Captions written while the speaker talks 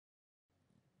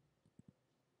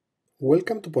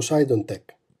Welcome to Poseidwn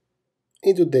Tech.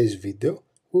 In today's video,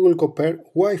 we will compare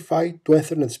Wi-Fi to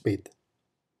Ethernet speed.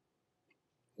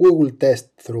 We will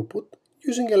test throughput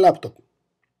using a laptop.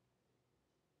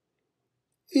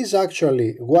 Is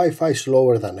actually Wi-Fi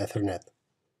slower than Ethernet?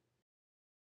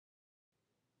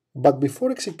 But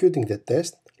before executing the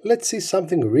test, let's see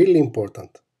something really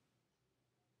important.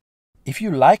 If you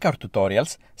like our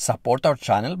tutorials, support our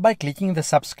channel by clicking the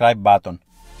subscribe button.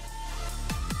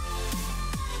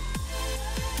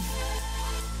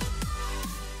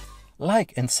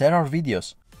 Like and share our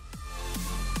videos.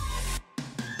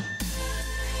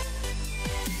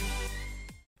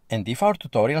 And if our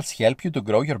tutorials help you to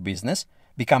grow your business,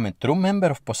 become a true member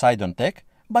of Poseidwn Tech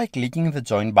by clicking the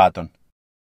join button.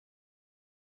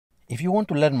 If you want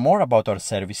to learn more about our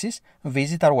services,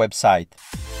 visit our website.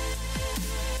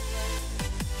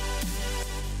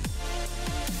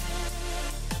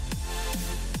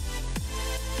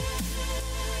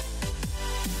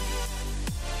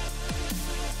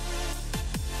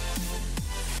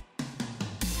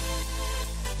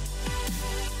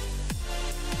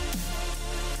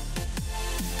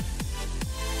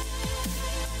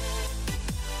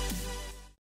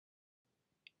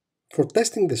 For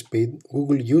testing the speed, we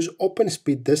will use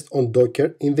openspeedtest on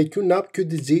Docker in the Qnap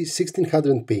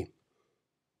QGD-1600P.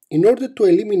 In order to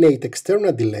eliminate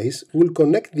external delays, we will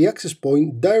connect the access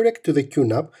point direct to the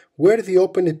Qnap where the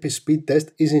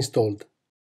openspeedtest is installed.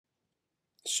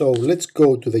 So let's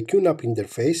go to the Qnap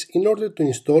interface in order to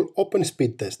install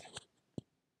openspeedtest.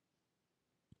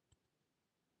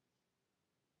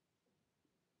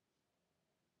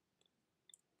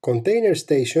 Container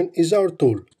Station is our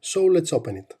tool, so let's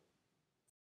open it.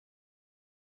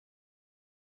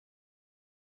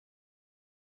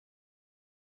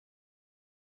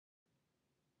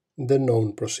 The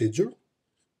known procedure.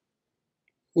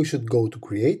 We should go to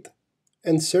Create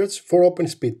and search for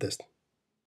openspeedtest.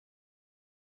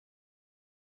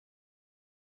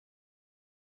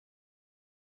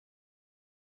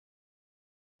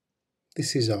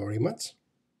 This is our image.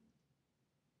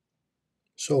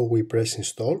 So we press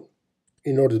Install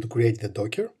in order to create the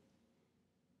Docker.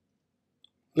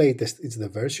 Latest is the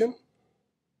version.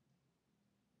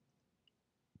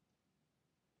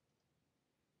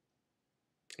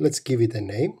 Let's give it a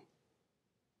name.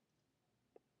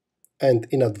 And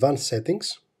in Advanced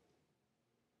Settings,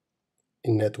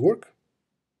 in Network,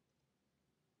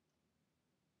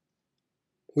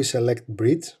 we select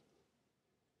Bridge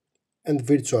and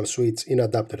Virtual Switch in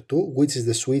Adapter 2, which is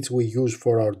the switch we use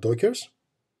for our Dockers.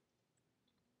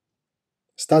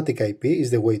 Static IP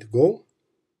is the way to go.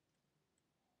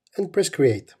 And press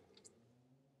Create.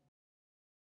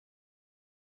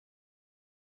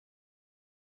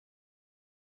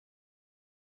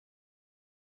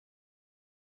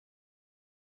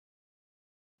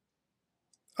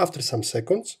 After some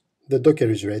seconds, the Docker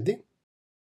is ready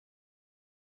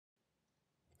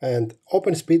and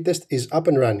openspeedtest is up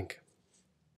and running.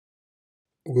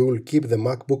 We will keep the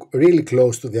MacBook really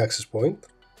close to the access point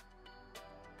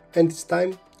and it's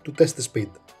time to test the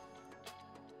speed.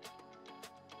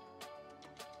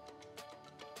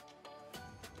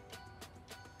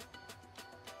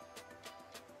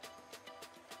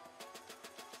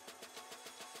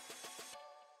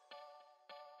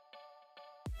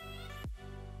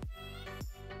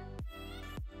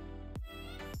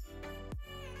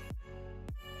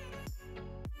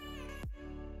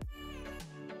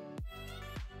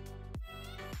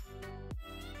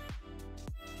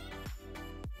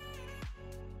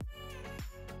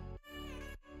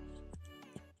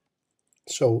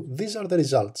 So these are the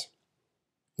results.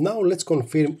 Now let's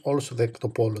confirm also the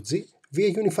topology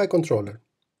via UniFi controller.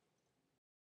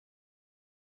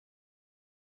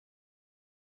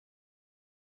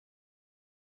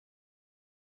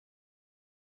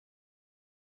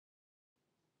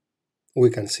 We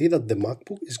can see that the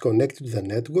MacBook is connected to the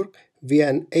network via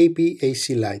an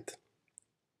AP-AC light.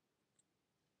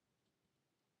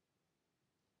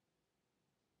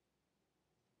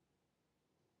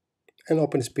 And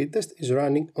openspeedtest is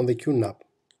running on the Qnap.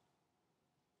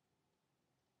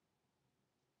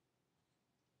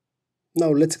 Now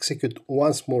let's execute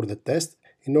once more the test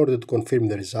in order to confirm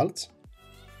the results.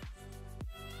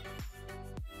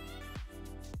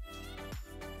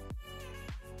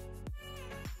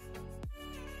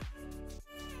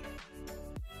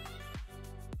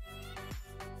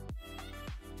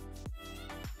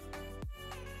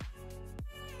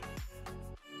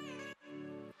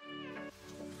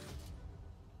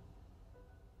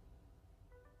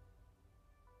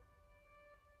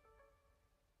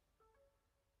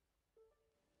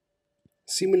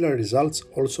 Similar results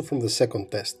also from the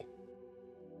second test.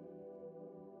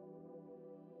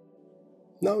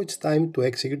 Now it's time to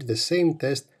execute the same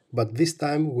test, but this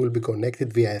time we'll be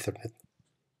connected via Ethernet.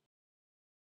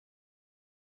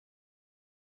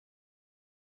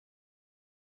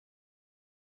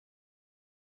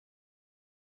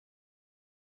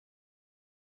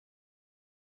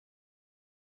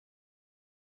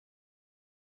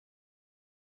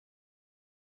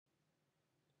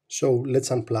 So let's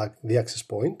unplug the access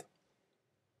point.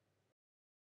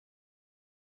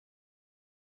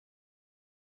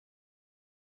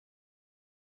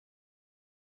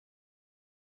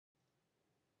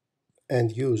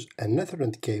 And use an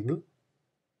Ethernet cable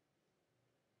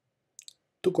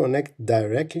to connect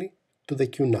directly to the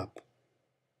Qnap.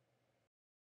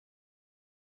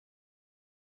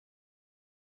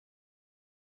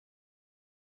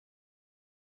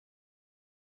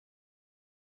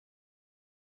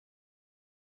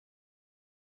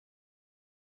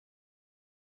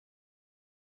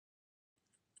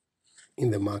 In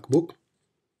the MacBook,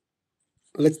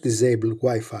 let's disable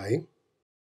Wi-Fi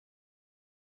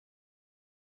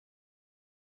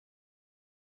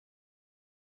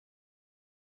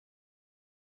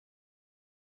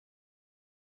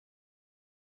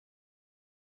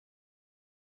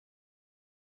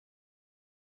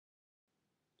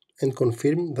and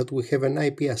confirm that we have an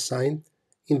IP assigned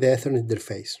in the Ethernet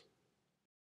interface.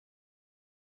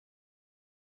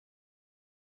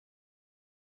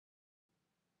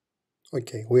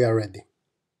 Okay, we are ready.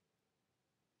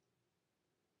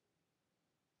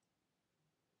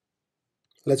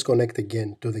 Let's connect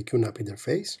again to the Qnap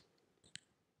interface.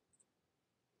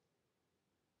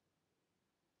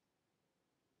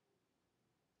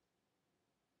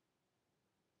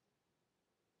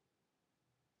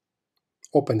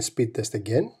 Open speed test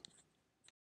again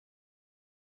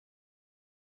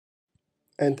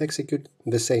and execute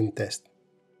the same test.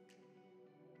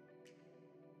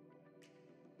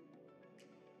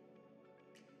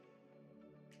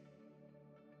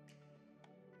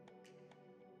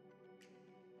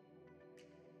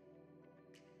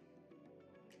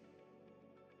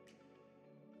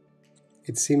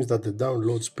 It seems that the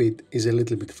download speed is a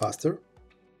little bit faster.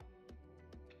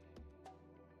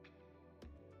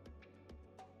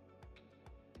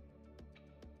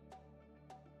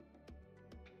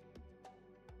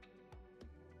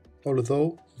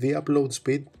 Although the upload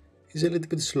speed is a little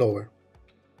bit slower.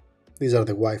 These are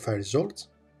the Wi-Fi results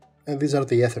and these are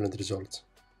the Ethernet results.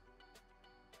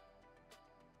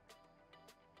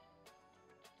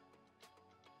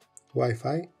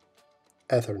 Wi-Fi,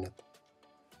 Ethernet.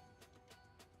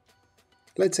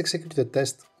 Let's execute the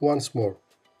test once more.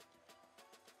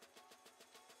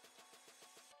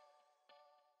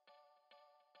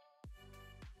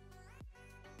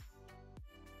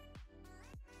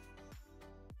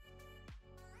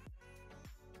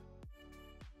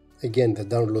 Again, the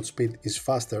download speed is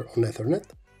faster on Ethernet.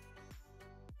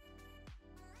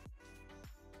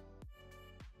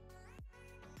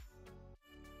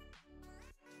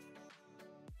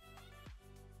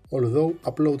 Although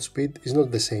upload speed is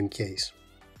not the same case.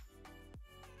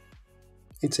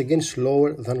 It's again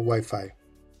slower than Wi-Fi.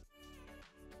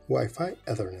 Wi-Fi,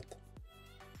 Ethernet.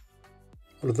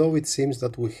 Although it seems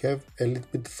that we have a little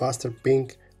bit faster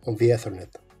ping on the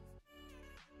Ethernet.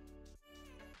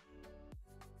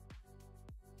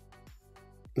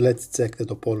 Let's check the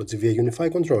topology via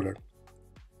Unified controller.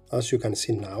 As you can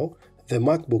see now, the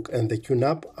MacBook and the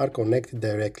Qnap are connected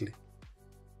directly.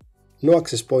 No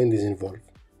access point is involved.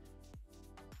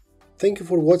 Thank you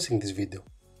for watching this video.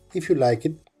 If you like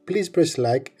it, please press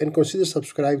like and consider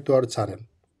subscribing to our channel.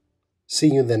 See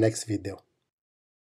you in the next video.